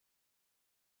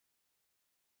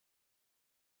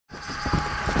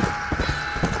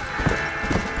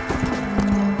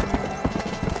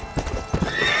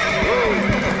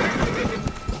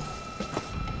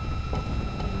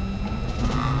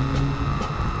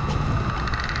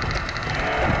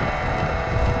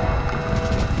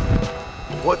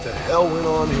what the hell went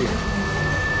on here.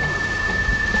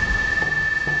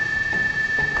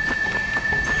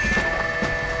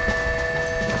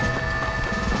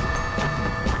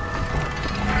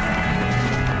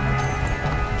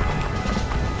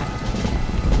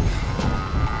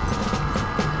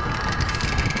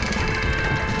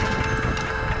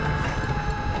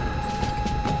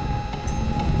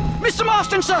 Mr.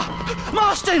 Marston, sir!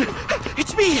 Marston!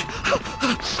 It's me!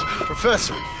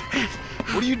 Professor,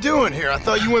 what are you doing here? I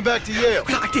thought you went back to Yale.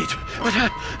 I did,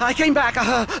 but I came back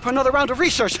for another round of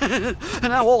research, and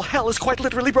now all hell is quite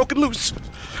literally broken loose.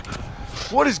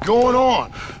 What is going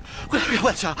on?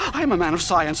 Well, sir, I am a man of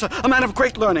science, a man of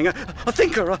great learning, a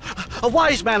thinker, a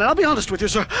wise man, and I'll be honest with you,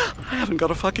 sir, I haven't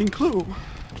got a fucking clue.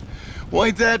 Well,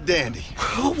 ain't that dandy?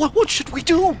 What should we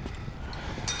do?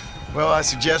 Well, I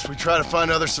suggest we try to find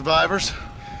other survivors,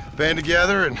 band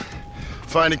together, and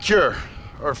find a cure.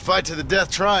 Or fight to the death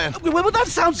trying. Well, that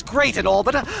sounds great and all,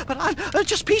 but I'm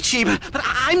just peachy. But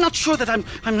I'm not sure that I'm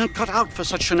not cut out for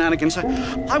such shenanigans.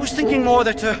 I was thinking more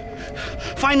that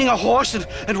finding a horse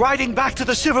and riding back to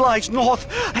the civilized north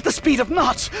at the speed of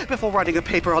knots before writing a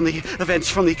paper on the events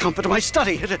from the comfort of my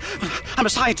study. I'm a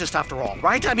scientist after all,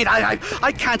 right? I mean,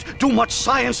 I can't do much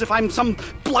science if I'm some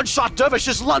bloodshot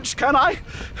dervish's lunch, can I?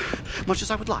 Much as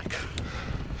I would like.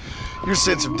 Your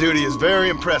sense of duty is very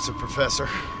impressive, Professor.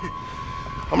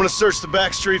 I'm gonna search the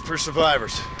back street for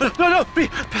survivors. No,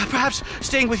 perhaps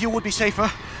staying with you would be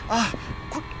safer.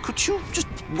 Could you just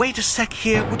wait a sec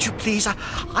here, would you please?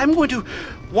 I'm going to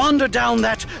wander down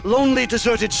that lonely,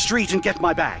 deserted street and get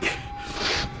my bag.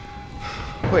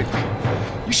 Wait,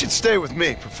 you should stay with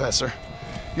me, Professor.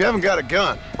 You haven't got a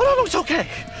gun. Oh, no, it's okay.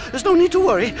 There's no need to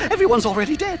worry. Everyone's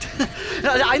already dead.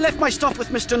 I left my stuff with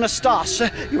Mr. Nastas.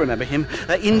 You remember him.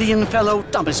 Indian fellow,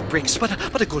 dumb as bricks,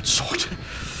 but a good sort.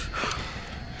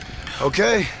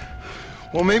 Okay.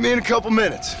 Well, meet me in a couple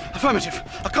minutes. Affirmative.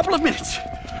 A couple of minutes.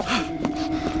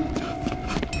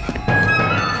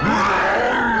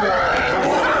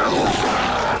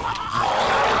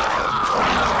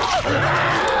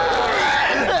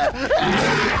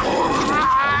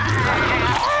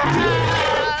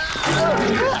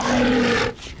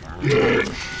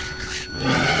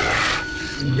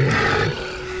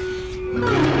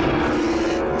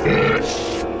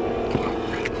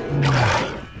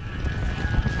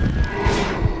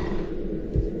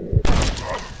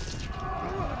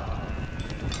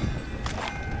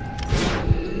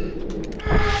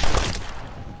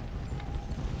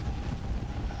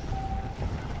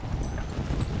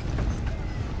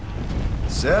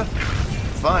 Seth,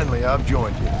 finally I've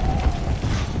joined you.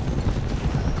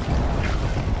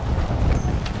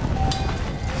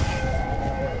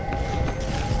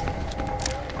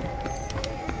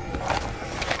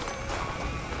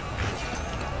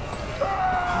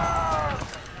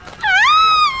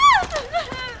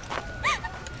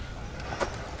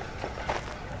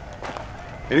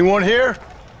 Anyone here?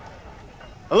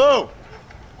 Hello?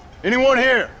 Anyone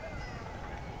here?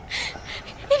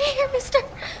 In here, mister.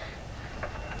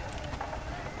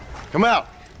 Come out.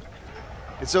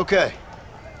 It's okay.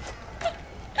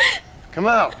 Come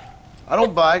out. I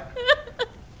don't bite.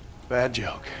 Bad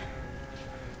joke.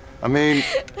 I mean,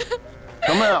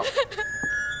 come out.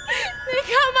 They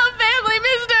got my family,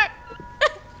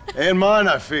 mister. And mine,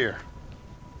 I fear.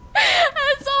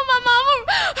 I saw my mama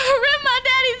rip my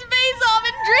daddy's face off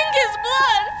and drink his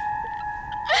blood.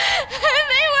 And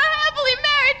they were happily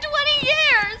married 20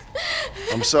 years.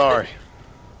 I'm sorry.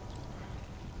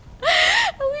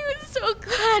 We were so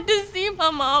glad to see my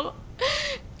mama.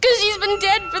 Because she's been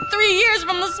dead for 3 years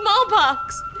from the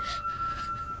smallpox.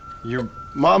 Your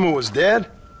mama was dead?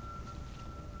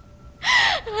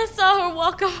 And I saw her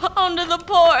walk up onto the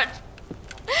porch.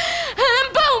 And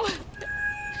then boom!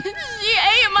 She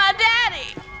ate my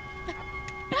daddy.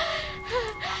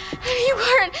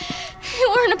 He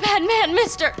weren't a bad man,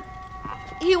 mister.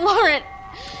 He weren't.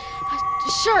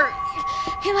 Sure,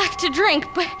 he liked to drink,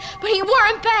 but he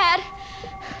weren't bad.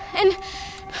 And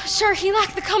sure, he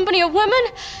liked the company of women,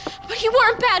 but he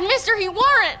weren't bad, mister, he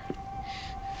weren't.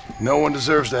 No one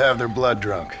deserves to have their blood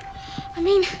drunk. I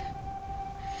mean,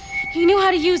 he knew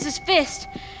how to use his fist.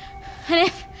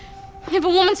 And if a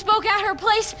woman spoke out her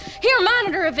place, he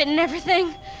reminded her of it and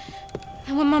everything.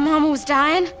 And when my mama was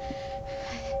dying,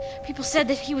 people said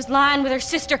that he was lying with her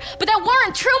sister, but that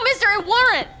weren't true, mister, it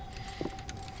weren't.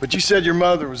 But you said your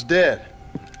mother was dead.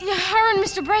 Yeah, her and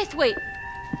Mr. Braithwaite.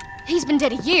 He's been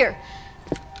dead a year.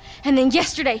 And then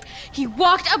yesterday, he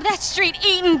walked up that street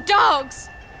eating dogs.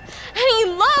 And he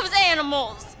loves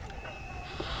animals.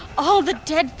 All the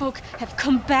dead folk have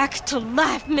come back to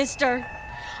life, mister.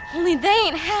 Only they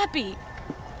ain't happy.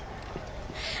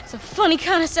 It's a funny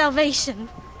kind of salvation.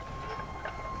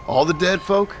 All the dead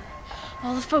folk?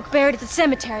 All the folk buried at the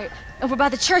cemetery, over by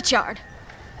the churchyard.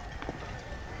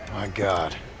 My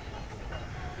God.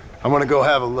 I want to go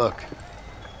have a look.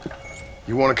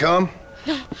 You want to come?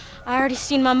 No, I already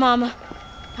seen my mama.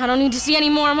 I don't need to see any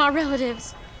more of my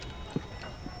relatives.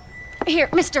 Here,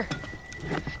 mister.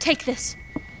 Take this.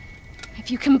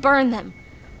 If you can burn them,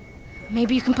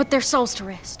 maybe you can put their souls to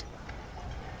rest.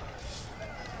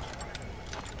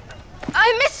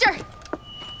 Mister!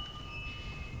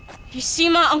 You see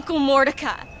my Uncle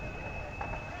Mordecai?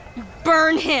 You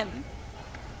burn him.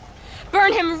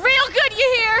 Burn him real good,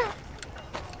 you hear?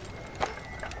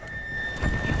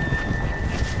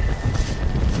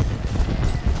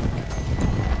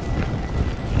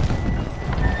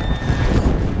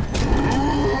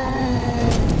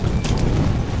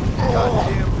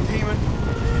 Goddamn demon.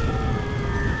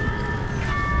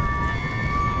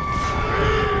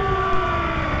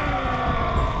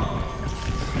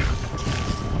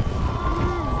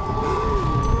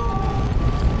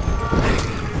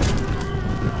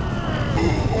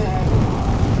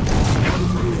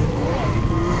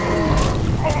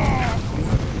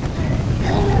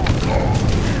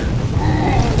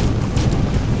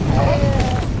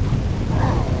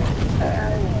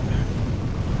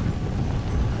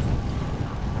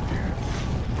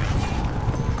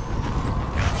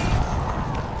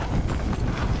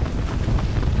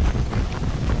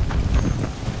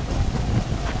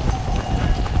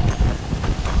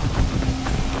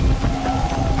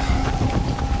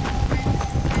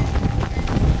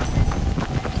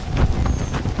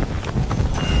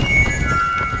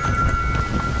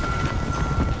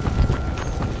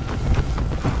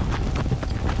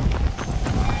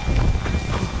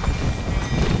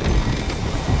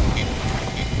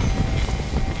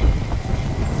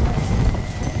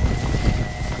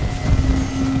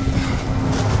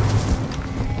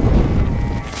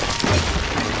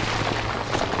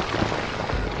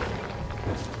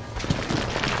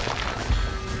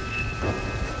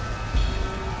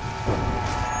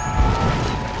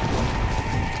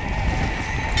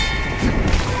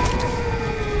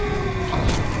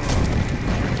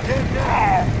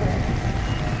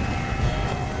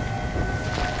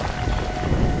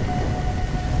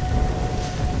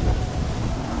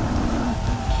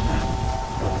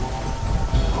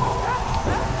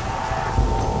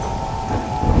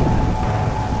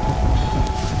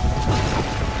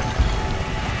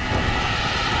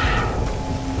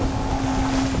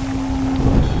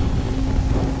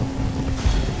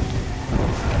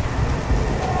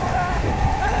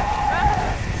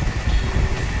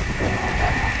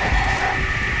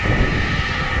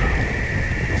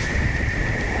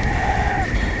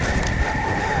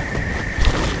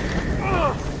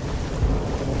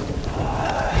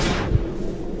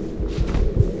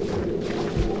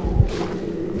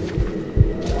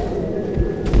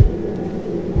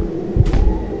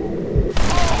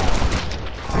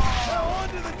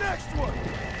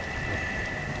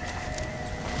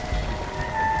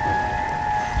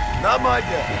 Not my day.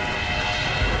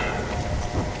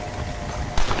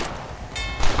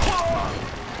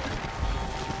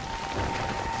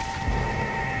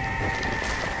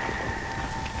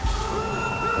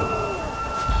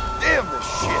 Damn this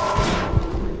shit.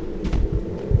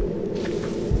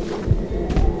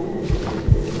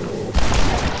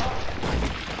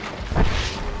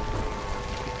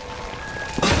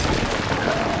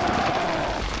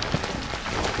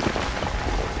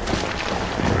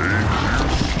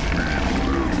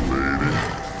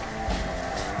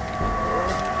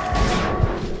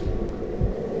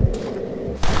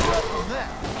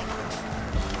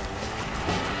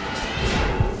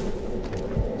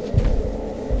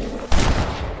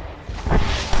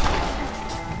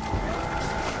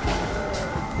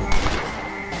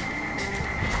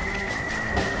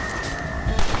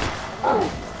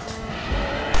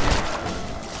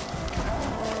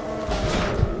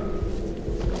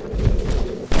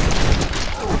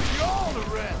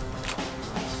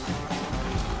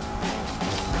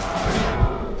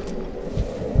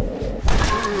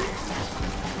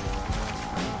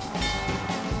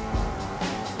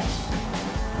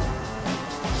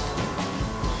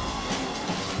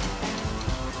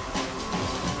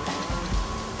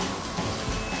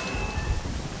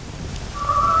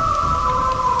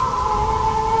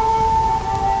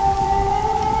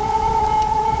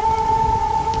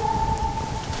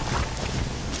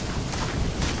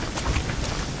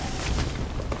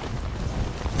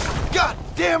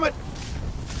 Damn it!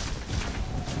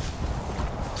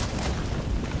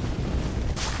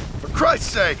 For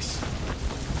Christ's sakes!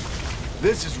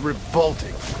 This is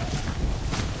revolting.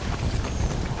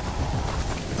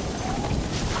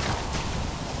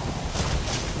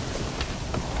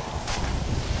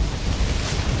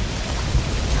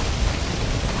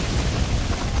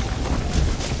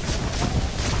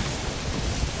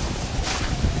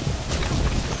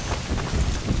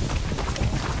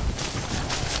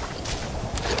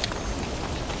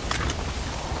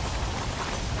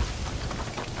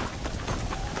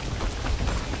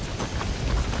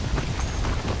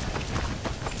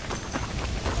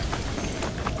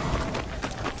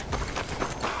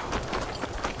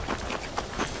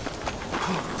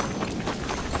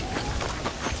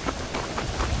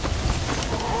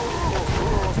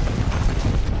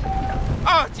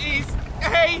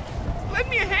 Lend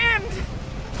me a hand!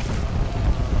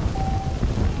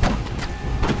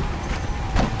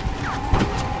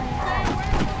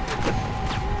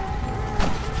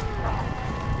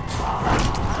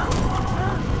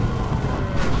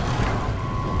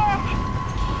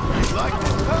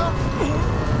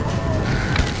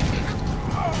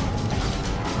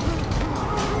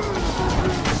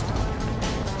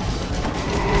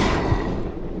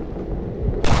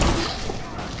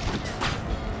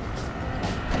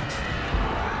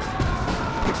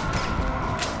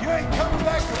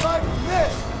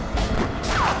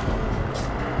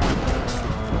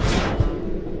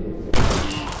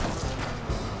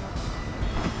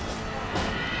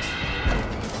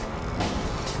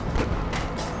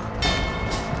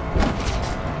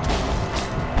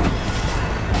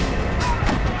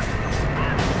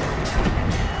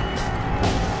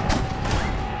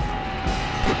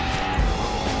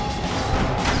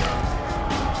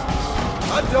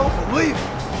 I don't believe it.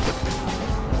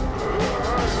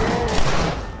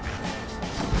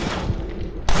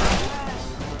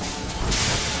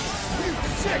 You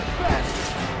sick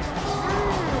bastard!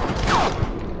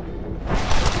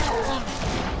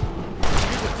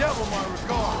 Give the devil my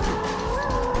regard.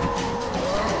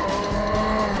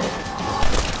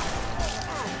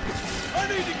 I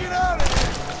need to get out of here.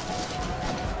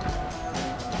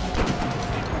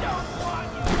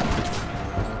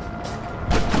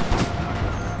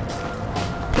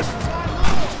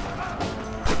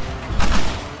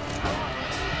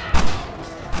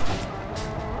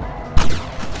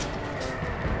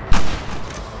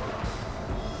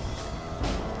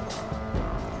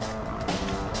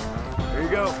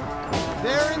 Go.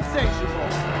 They're insatiable.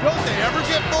 Don't they ever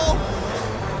get full?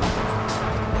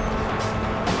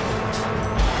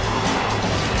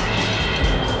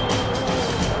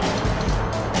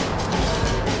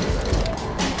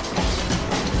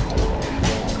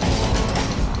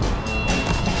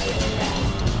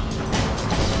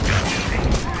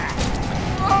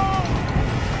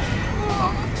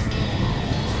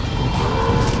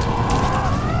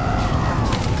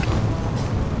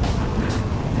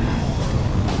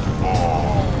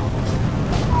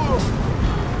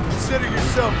 Consider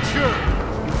yourself cured.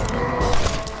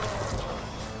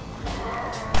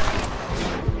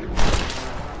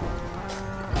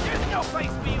 There's no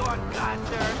place for you on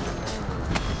God's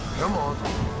earth. Come on.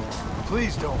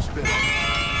 Please don't spit on me.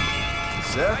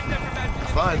 Seth,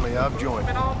 finally I've joined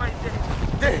you. All my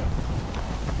days. Damn!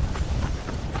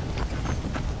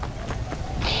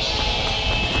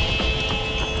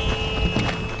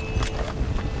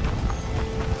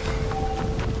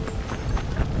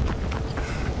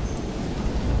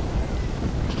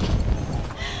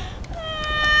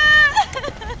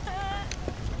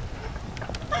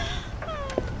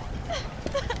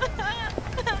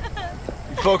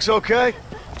 Folks okay?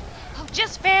 Oh,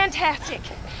 just fantastic.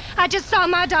 I just saw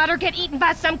my daughter get eaten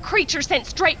by some creature sent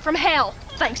straight from hell.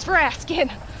 Thanks for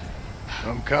asking.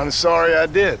 I'm kind of sorry I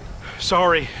did.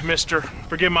 Sorry, mister.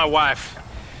 Forgive my wife.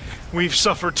 We've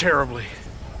suffered terribly.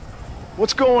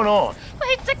 What's going on? Well,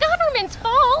 it's the government's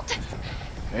fault.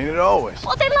 Ain't it always?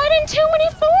 Well, they let in too many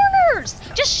foreigners.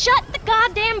 Just shut the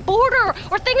goddamn border,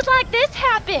 or things like this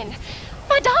happen.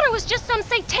 My daughter was just some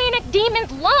satanic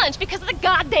demon's lunch because of the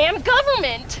goddamn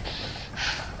government.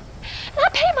 And I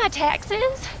pay my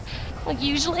taxes. Well,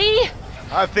 usually.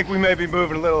 I think we may be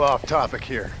moving a little off topic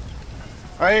here.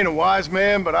 I ain't a wise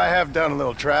man, but I have done a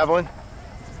little traveling.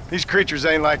 These creatures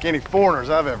ain't like any foreigners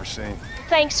I've ever seen.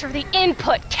 Thanks for the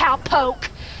input, cowpoke.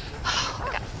 I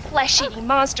got flesh-eating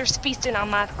monsters feasting on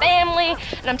my family,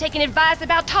 and I'm taking advice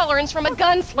about tolerance from a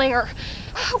gunslinger.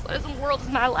 What in the world has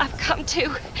my life come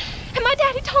to? And my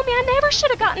daddy told me I never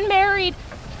should have gotten married.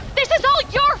 This is all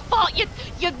your fault, you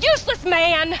useless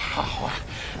man! Oh,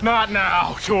 not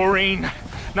now, Doreen.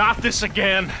 Not this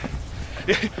again.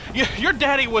 Your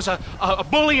daddy was a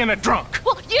bully and a drunk.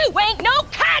 Well, you ain't no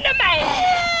kind of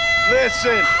man!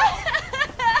 Listen!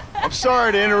 I'm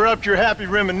sorry to interrupt your happy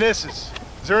reminiscences.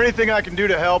 Is there anything I can do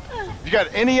to help? You got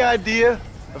any idea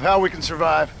of how we can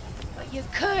survive? But you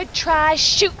could try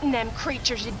shooting them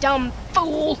creatures, you dumb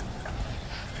fool.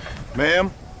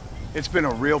 Ma'am, it's been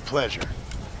a real pleasure.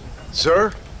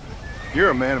 Sir, you're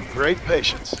a man of great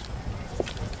patience.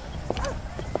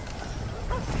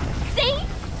 See?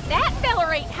 That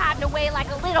feller ain't hiding away like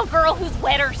a little girl who's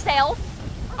wet herself.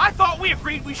 I thought we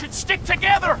agreed we should stick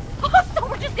together. Oh, so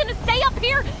we're just gonna stay up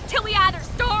here till we either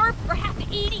starve or have to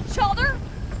eat each other?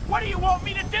 What do you want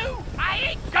me to do? I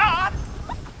ain't God.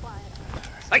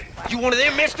 Hey, you one of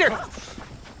them, mister?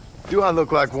 Do I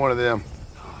look like one of them?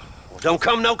 Well, don't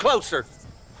come no closer.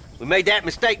 We made that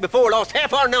mistake before, lost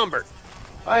half our number.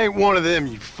 I ain't one of them,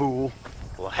 you fool.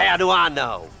 Well, how do I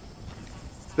know?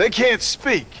 They can't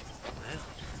speak.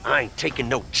 I ain't taking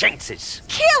no chances.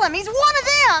 Kill him! He's one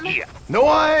of them! Yeah. No,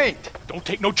 I ain't. Don't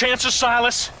take no chances,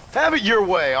 Silas. Have it your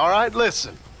way, all right?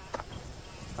 Listen.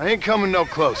 I ain't coming no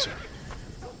closer.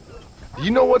 Do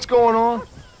you know what's going on?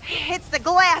 It's the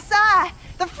glass eye.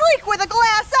 The freak with a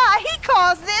glass eye. He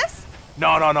caused this.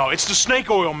 No. It's the snake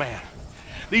oil man.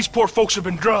 These poor folks have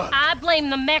been drugged. I blame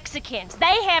the Mexicans.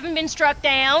 They haven't been struck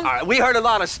down. All right, we heard a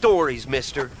lot of stories,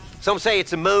 mister. Some say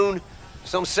it's a moon,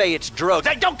 some say it's drugs.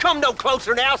 Hey, don't come no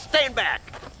closer now. Stand back.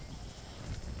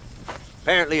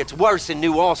 Apparently it's worse in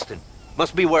New Austin.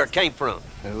 Must be where it came from.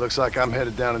 And it looks like I'm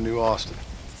headed down to New Austin.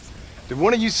 Did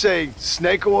one of you say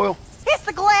snake oil? It's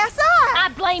the glass eye. I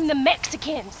blame the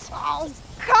Mexicans. Oh,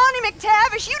 Connie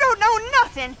McTavish, you don't know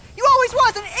nothing. You always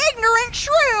was an ignorant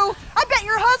shrew. I bet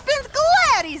your husband's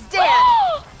glad he's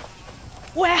dead.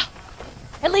 Well,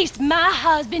 at least my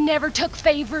husband never took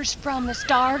favors from the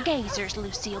stargazers,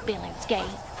 Lucille Billingsgate.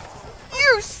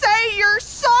 You say you're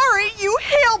sorry, you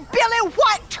hillbilly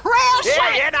white trash!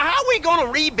 Yeah, now how we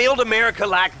gonna rebuild America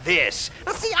like this?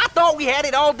 Now see, I thought we had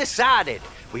it all decided.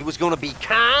 We was gonna be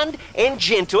kind and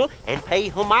gentle and pay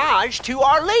homage to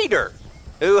our leader,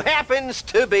 who happens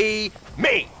to be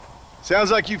me.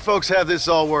 Sounds like you folks have this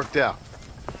all worked out.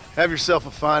 Have yourself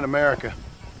a fine America.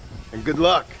 And good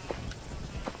luck.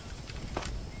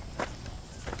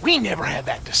 We never had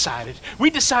that decided.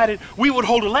 We decided we would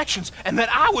hold elections and that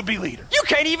I would be leader. You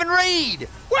can't even read.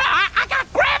 Well, I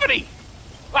got gravity.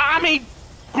 I mean,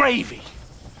 gravy.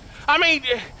 I mean,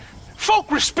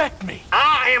 folk respect me.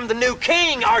 I am the new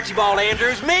king, Archibald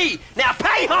Andrews, me. Now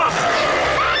pay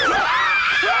homage.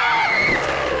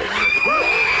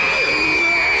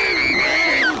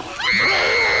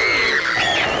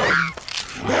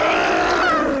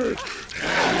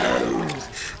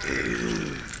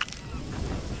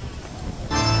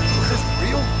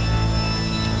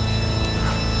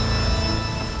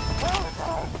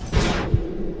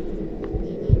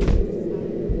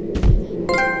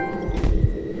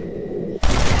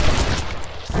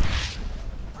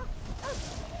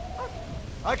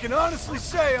 I can honestly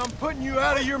say I'm putting you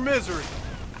out of your misery.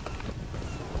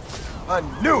 I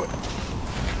knew it!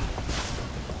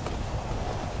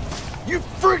 You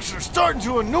freaks are starting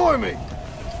to annoy me!